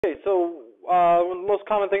Okay, so the most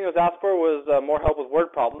common thing that was asked for was more help with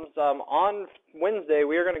word problems. On Wednesday,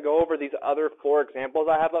 we are going to go over these other 4 examples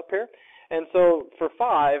I have up here. And so for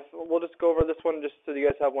 5, we'll just go over this one just so you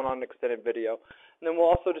guys have one on an extended video. And then we'll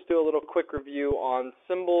also just do a little quick review on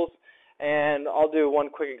symbols, and I'll do one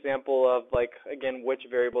quick example of, like, again, which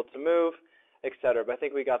variable to move, etc. But I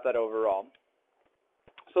think we got that overall.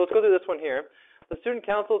 So let's go through this one here. The student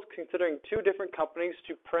council is considering 2 different companies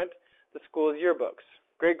to print the school's yearbooks.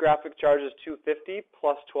 Grade Graphic charges $250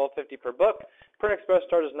 plus $12.50 per book. Print Express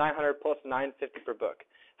charges $900 plus $950 per book.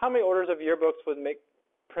 How many orders of yearbooks would make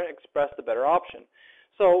Print Express the better option?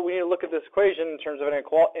 So we need to look at this equation in terms of an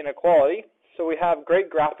inequality. So we have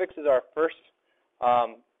Grade Graphics is our first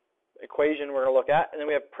equation we're going to look at, and then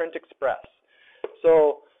we have Print Express.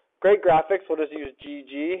 So Grade Graphics, we'll just use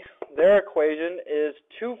GG. Their equation is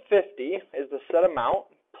 $250 is the set amount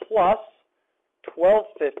plus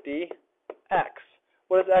 $12.50 X.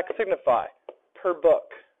 What does X signify? Per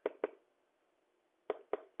book.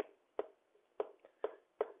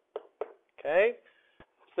 Okay.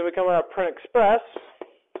 So we come to our Print Express.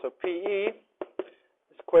 So PE,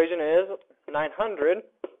 this equation is 900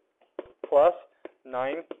 plus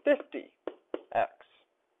 950 X.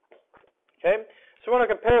 Okay. So we want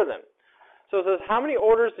to compare them. So it says how many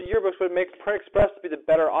orders of yearbooks would make Print Express to be the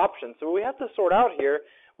better option? So we have to sort out here.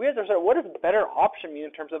 We have to sort what does better option mean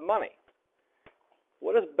in terms of money?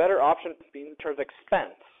 What does better option mean in terms of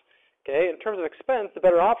expense? Okay, in terms of expense, the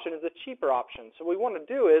better option is the cheaper option. So what we want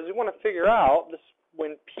to do is we want to figure out this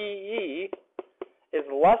when PE is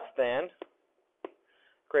less than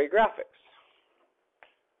Grade Graphics.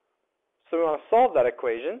 So we want to solve that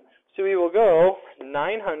equation. So we will go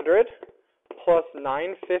 900 plus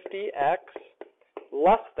 950X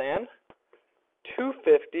less than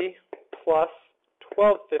 250 plus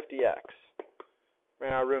 1250X.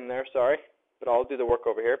 Ran out of room there, sorry. But I'll do the work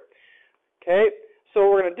over here. Okay, so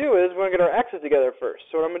what we're going to do is we're going to get our x's together first.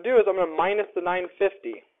 So what I'm going to do is I'm going to minus the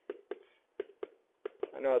 950.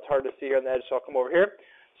 I know it's hard to see here on the edge, so I'll come over here.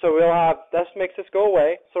 So we'll have, this makes this go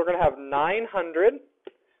away. So we're going to have 900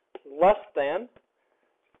 less than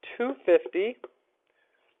 250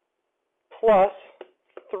 plus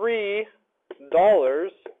 $3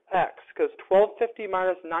 X, because 1250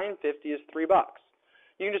 minus 950 is $3.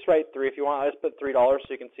 You can just write 3 if you want. I just put $3 so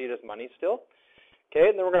you can see it as money still. Okay,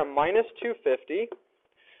 and then we're going to minus 250,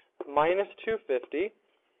 minus 250.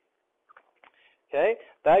 Okay,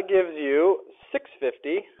 that gives you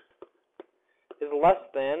 650 is less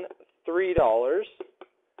than $3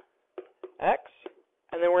 X,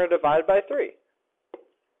 and then we're going to divide by 3.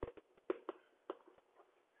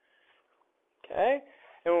 Okay,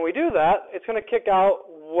 and when we do that, it's going to kick out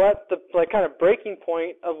what the kind of breaking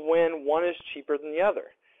point of when one is cheaper than the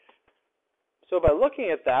other. So by looking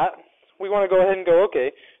at that, we want to go ahead and go,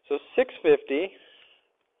 okay, so 650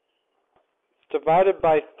 divided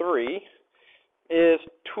by 3 is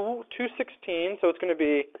 216, so it's going to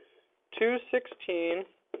be 216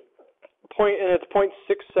 and it's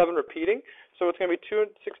 0.67 repeating, so it's going to be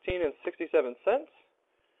 216 and 67 cents,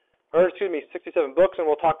 or excuse me, 67 books, and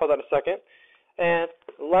we'll talk about that in a second, and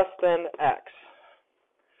less than X.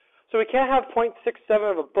 So we can't have 0.67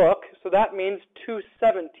 of a book, so that means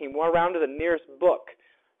 217. We'll round to the nearest book.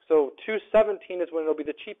 So 217 is when it'll be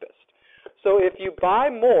the cheapest. So if you buy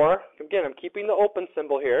more, again, I'm keeping the open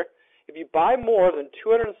symbol here. If you buy more than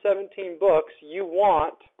 217 books, you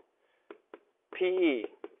want PE,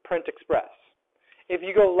 Print Express. If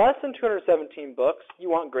you go less than 217 books, you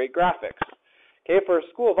want Grade Graphics. Okay, for a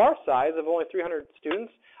school of our size, of only 300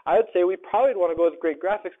 students, I would say we probably want to go with Grade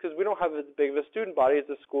Graphics because we don't have as big of a student body as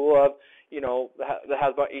a school of, you know, that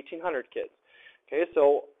has about 1,800 kids. Okay,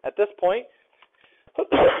 so at this point,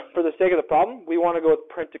 for the sake of the problem, we want to go with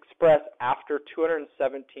Print Express after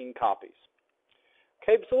 217 copies.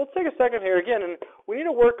 Okay, so let's take a second here again, and we need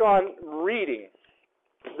to work on reading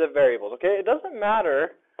the variables. Okay, it doesn't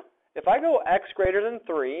matter if I go x greater than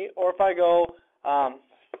 3 or if I go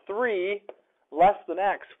 3 less than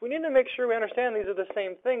x. We need to make sure we understand these are the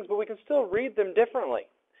same things, but we can still read them differently.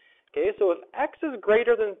 Okay, so if x is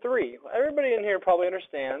greater than 3, everybody in here probably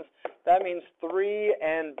understands that means 3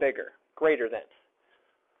 and bigger, greater than.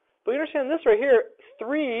 But you understand this right here,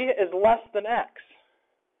 3 is less than x.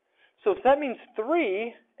 So if that means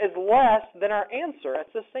 3 is less than our answer,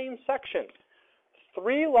 it's the same section.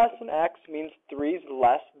 3 less than x means 3 is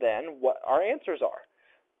less than what our answers are,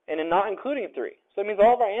 and not including 3. So it means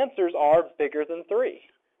all of our answers are bigger than 3.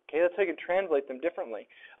 Okay, that's how you can translate them differently.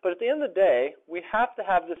 But at the end of the day, we have to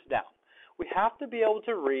have this down. We have to be able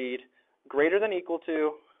to read greater than equal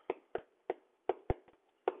to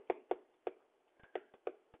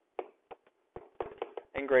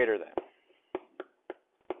and greater than.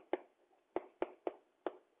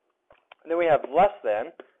 And then we have less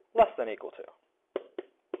than equal to.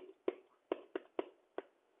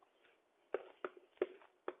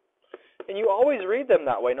 And you always read them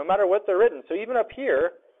that way, no matter what they're written. So even up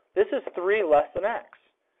here, this is 3 less than x.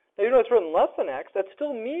 Now, even though it's written less than x, that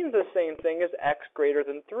still means the same thing as x greater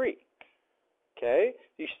than 3. Okay?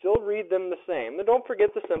 You still read them the same. Then don't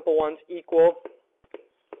forget the simple ones, equal,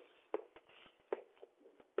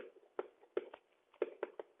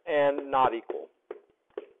 and not equal.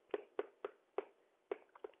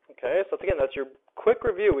 Okay, so again, that's your quick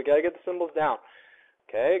review. We got to get the symbols down.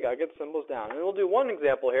 Okay, got to get the symbols down. And we'll do one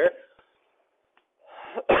example here.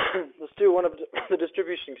 Let's do one of the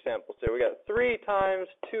distribution examples here. We got 3 times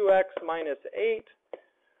 2x minus 8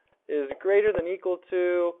 is greater than equal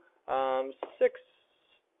to 6.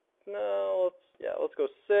 No, let's go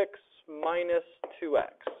 6 minus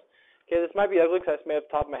 2x. Okay, this might be ugly because I just made it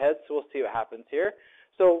off the top of my head, so we'll see what happens here.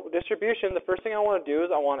 So distribution, the first thing I want to do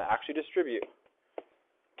is I want to actually distribute.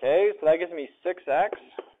 Okay, so that gives me 6x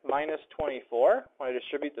minus 24. When I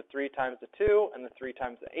distribute the 3 times the 2 and the 3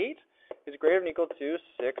 times the 8 is greater than equal to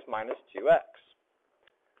 6 minus 2x.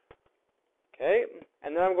 Okay,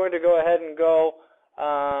 and then I'm going to go ahead and go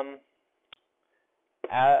I'm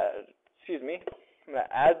going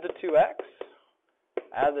to add the 2x.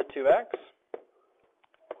 Add the 2x.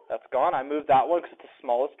 That's gone. I moved that one because it's the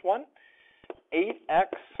smallest one.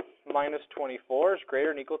 8x minus 24 is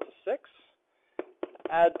greater than equal to 6.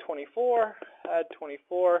 Add 24. Add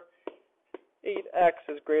 24. 8x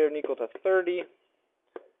is greater than equal to 30.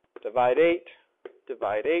 Divide 8.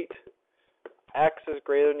 Divide 8. X is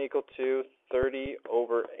greater than equal to 30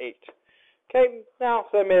 over 8. Okay, now,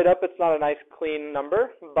 so I made it up. It's not a nice clean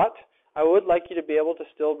number, but I would like you to be able to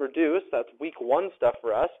still reduce. That's week 1 stuff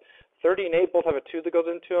for us. 30 and 8 both have a 2 that goes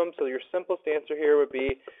into them, so your simplest answer here would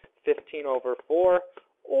be 15 over 4,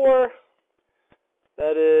 or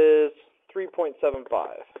that is 3.75.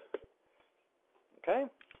 Okay?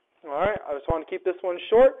 All right, I just want to keep this one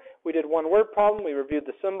short. We did one word problem, we reviewed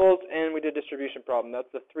the symbols, and we did distribution problem.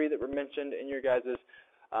 That's the 3 that were mentioned in your guys'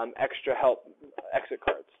 extra help exit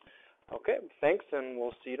cards. Okay, thanks, and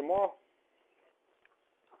we'll see you tomorrow.